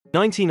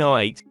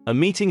1908, a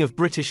meeting of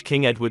British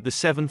King Edward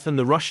VII and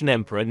the Russian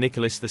Emperor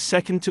Nicholas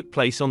II took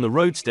place on the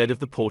roadstead of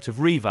the Port of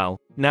Reval,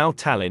 now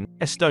Tallinn,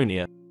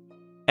 Estonia.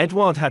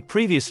 Edward had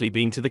previously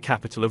been to the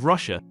capital of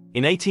Russia,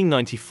 in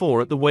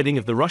 1894 at the wedding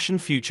of the Russian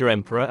future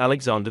Emperor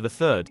Alexander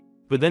III,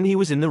 but then he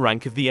was in the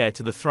rank of the heir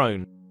to the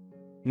throne.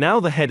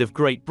 Now the head of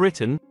Great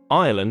Britain,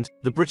 Ireland,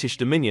 the British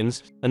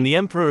dominions, and the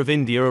Emperor of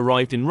India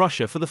arrived in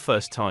Russia for the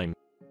first time.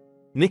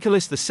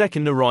 Nicholas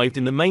II arrived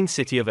in the main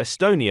city of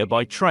Estonia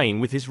by train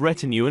with his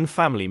retinue and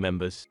family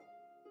members.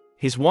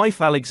 His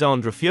wife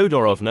Alexandra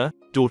Fyodorovna,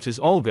 daughters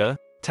Olga,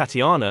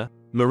 Tatiana,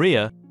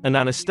 Maria, and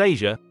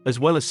Anastasia, as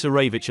well as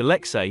Tsarevich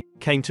Alexei,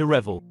 came to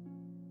Reval.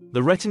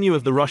 The retinue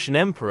of the Russian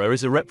Emperor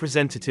as a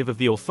representative of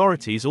the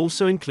authorities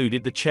also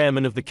included the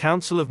chairman of the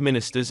Council of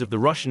Ministers of the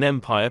Russian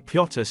Empire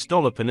Pyotr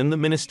Stolypin and the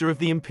Minister of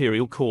the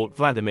Imperial Court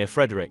Vladimir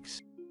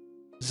Frederiks.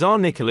 Tsar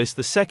Nicholas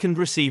II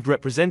received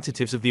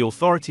representatives of the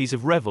authorities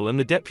of Reval and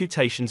the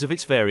deputations of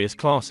its various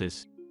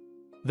classes.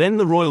 Then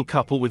the royal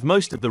couple with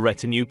most of the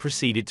retinue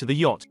proceeded to the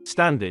yacht,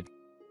 Standard.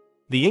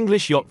 The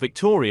English yacht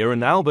Victoria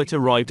and Albert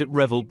arrived at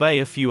Reval Bay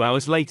a few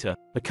hours later,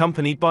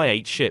 accompanied by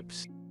 8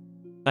 ships.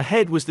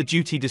 Ahead was the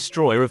duty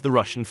destroyer of the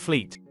Russian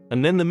fleet,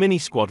 and then the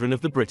mini-squadron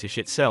of the British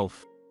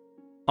itself.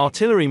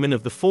 Artillerymen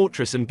of the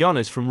fortress and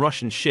gunners from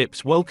Russian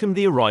ships welcomed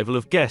the arrival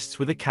of guests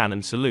with a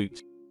cannon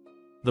salute.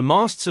 The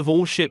masts of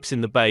all ships in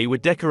the bay were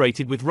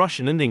decorated with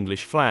Russian and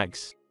English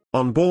flags.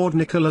 On board,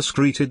 Nicholas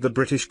greeted the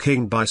British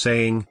king by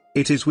saying,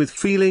 "It is with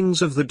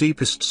feelings of the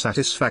deepest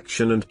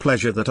satisfaction and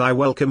pleasure that I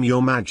welcome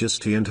your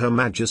Majesty and Her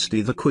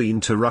Majesty the Queen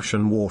to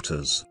Russian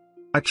waters.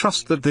 I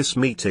trust that this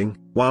meeting,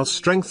 while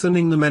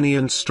strengthening the many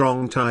and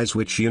strong ties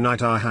which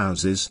unite our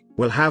houses,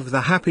 will have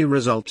the happy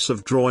results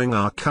of drawing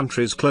our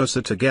countries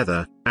closer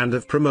together, and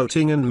of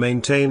promoting and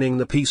maintaining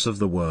the peace of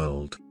the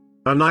world."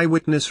 An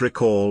eyewitness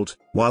recalled,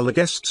 while the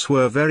guests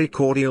were very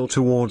cordial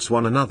towards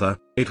one another,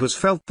 it was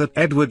felt that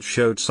Edward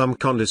showed some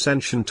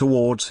condescension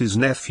towards his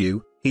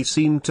nephew. He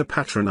seemed to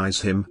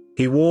patronize him.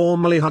 He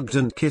warmly hugged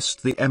and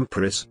kissed the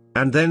Empress,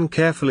 and then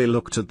carefully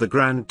looked at the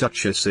Grand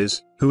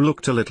Duchesses, who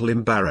looked a little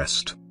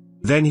embarrassed.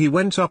 Then he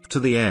went up to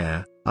the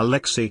heir,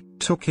 Alexei,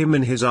 took him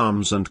in his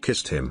arms and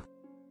kissed him.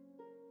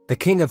 The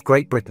King of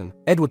Great Britain,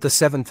 Edward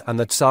VII, and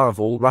the Tsar of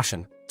all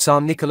Russian, Tsar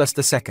Nicholas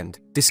II,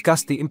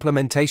 discussed the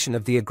implementation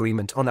of the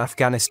agreement on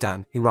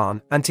Afghanistan,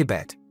 Iran, and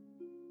Tibet.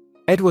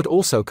 Edward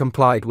also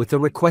complied with the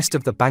request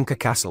of the banker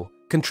Castle,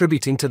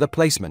 contributing to the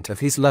placement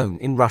of his loan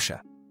in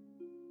Russia.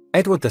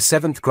 Edward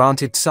VII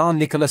granted Tsar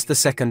Nicholas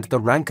II the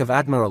rank of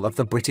Admiral of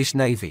the British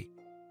Navy.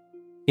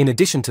 In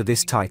addition to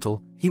this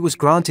title, he was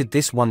granted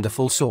this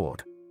wonderful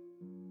sword.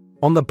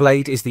 On the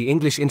blade is the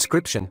English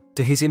inscription,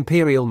 "To His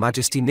Imperial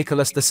Majesty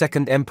Nicholas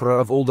II, Emperor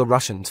of all the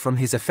Russians, from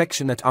his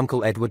affectionate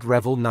uncle Edward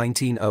Reval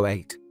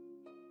 1908.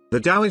 The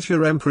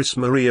Dowager Empress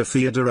Maria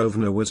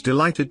Fyodorovna was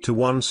delighted to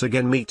once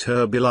again meet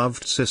her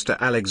beloved sister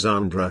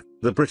Alexandra,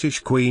 the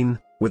British Queen,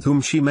 with whom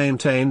she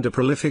maintained a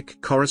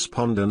prolific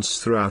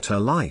correspondence throughout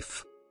her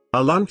life.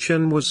 A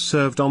luncheon was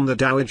served on the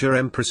Dowager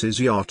Empress's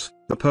yacht,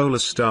 the Polar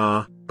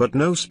Star, but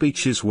no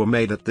speeches were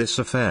made at this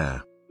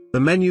affair. The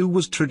menu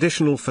was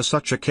traditional for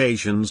such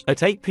occasions.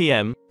 At 8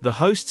 p.m., the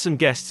hosts and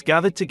guests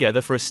gathered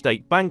together for a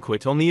state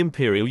banquet on the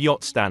imperial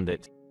yacht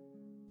Standard.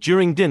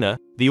 During dinner,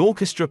 the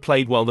orchestra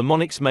played while the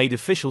monarchs made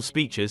official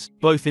speeches,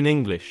 both in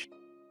English.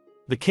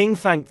 The king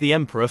thanked the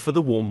emperor for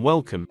the warm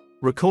welcome,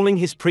 recalling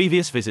his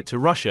previous visit to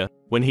Russia,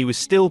 when he was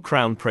still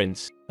crown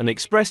prince, and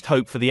expressed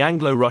hope for the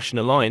Anglo-Russian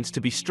alliance to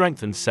be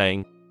strengthened,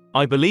 saying,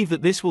 "I believe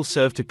that this will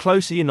serve to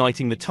closer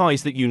uniting the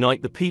ties that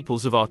unite the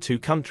peoples of our two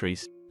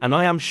countries, and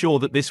I am sure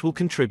that this will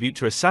contribute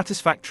to a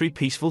satisfactory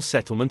peaceful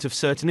settlement of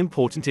certain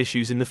important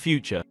issues in the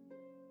future.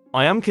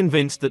 I am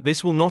convinced that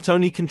this will not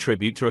only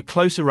contribute to a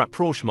closer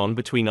rapprochement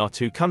between our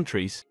two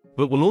countries,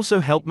 but will also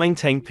help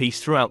maintain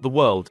peace throughout the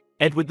world,"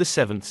 Edward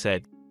VII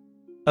said.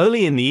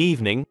 Early in the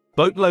evening,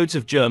 boatloads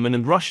of German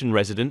and Russian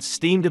residents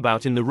steamed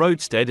about in the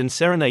roadstead and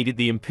serenaded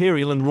the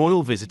imperial and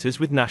royal visitors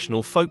with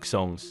national folk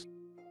songs.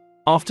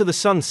 After the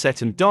sun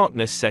set and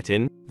darkness set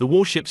in, the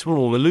warships were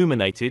all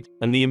illuminated,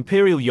 and the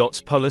imperial yachts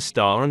Polar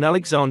Star and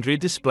Alexandria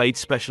displayed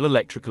special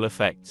electrical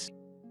effects.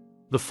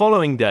 The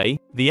following day,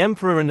 the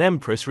Emperor and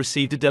Empress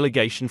received a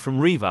delegation from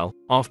Reval,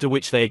 after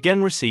which they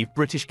again received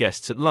British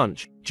guests at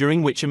lunch,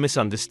 during which a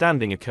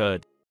misunderstanding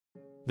occurred.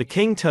 The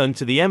king turned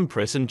to the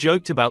Empress and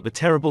joked about the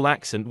terrible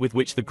accent with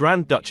which the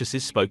Grand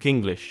Duchesses spoke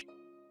English.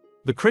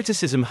 The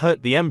criticism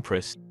hurt the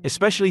Empress,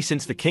 especially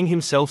since the king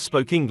himself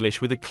spoke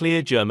English with a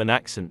clear German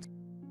accent.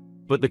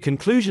 But the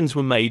conclusions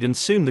were made, and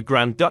soon the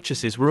Grand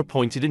Duchesses were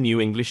appointed a new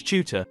English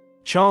tutor,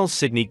 Charles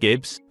Sidney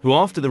Gibbs, who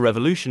after the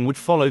revolution would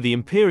follow the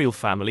imperial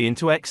family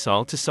into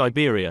exile to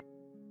Siberia.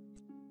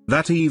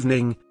 That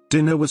evening,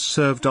 dinner was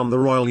served on the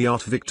royal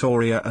yacht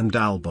Victoria and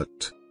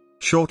Albert.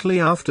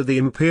 Shortly after the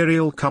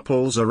imperial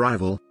couple's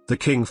arrival, the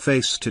king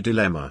faced a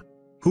dilemma.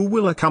 Who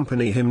will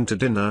accompany him to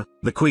dinner,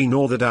 the Queen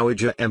or the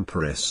Dowager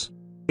Empress?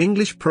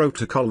 English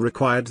protocol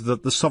required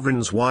that the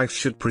sovereign's wife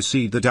should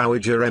precede the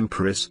Dowager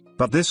Empress,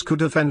 but this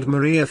could offend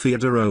Maria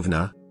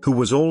Fyodorovna, who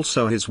was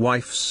also his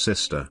wife's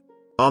sister.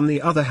 On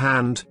the other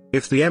hand,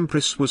 if the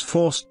Empress was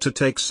forced to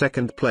take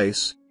second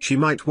place, she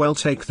might well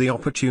take the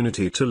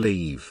opportunity to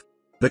leave.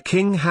 The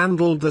king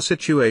handled the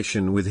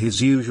situation with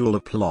his usual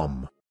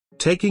aplomb.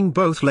 Taking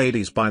both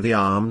ladies by the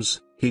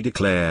arms, he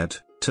declared,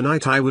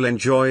 "Tonight I will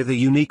enjoy the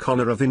unique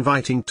honor of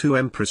inviting two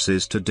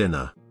empresses to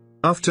dinner."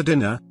 After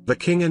dinner, the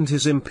king and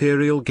his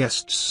imperial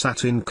guests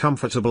sat in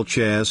comfortable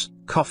chairs,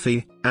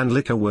 coffee and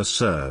liquor were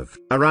served.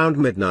 Around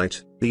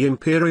midnight, the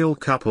imperial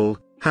couple,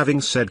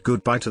 having said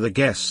goodbye to the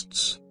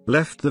guests,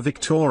 left the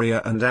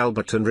Victoria and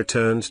Albert and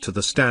returned to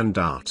the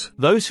Standard.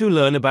 Those who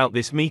learn about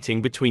this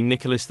meeting between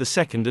Nicholas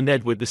II and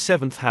Edward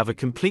VII have a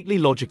completely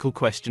logical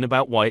question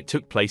about why it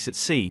took place at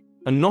sea,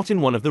 and not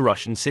in one of the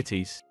Russian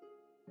cities.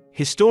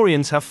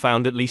 Historians have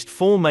found at least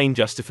four main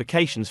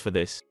justifications for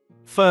this.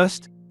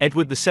 First,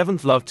 Edward VII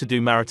loved to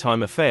do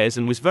maritime affairs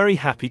and was very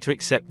happy to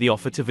accept the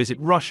offer to visit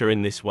Russia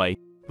in this way,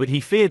 but he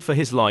feared for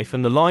his life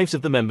and the lives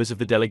of the members of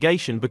the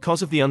delegation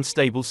because of the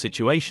unstable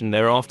situation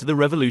there after the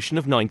revolution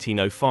of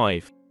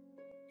 1905.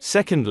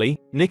 Secondly,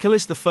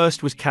 Nicholas I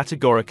was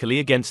categorically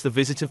against the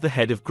visit of the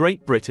head of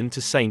Great Britain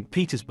to St.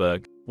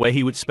 Petersburg, where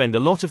he would spend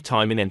a lot of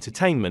time in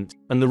entertainment,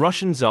 and the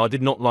Russian Tsar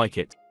did not like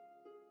it.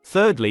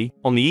 Thirdly,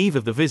 on the eve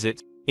of the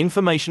visit,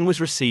 information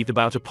was received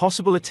about a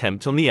possible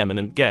attempt on the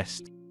eminent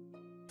guest.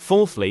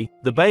 Fourthly,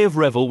 the Bay of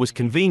Reval was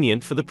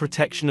convenient for the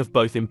protection of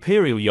both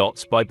imperial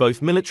yachts by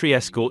both military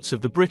escorts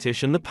of the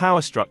British and the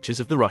power structures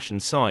of the Russian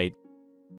side.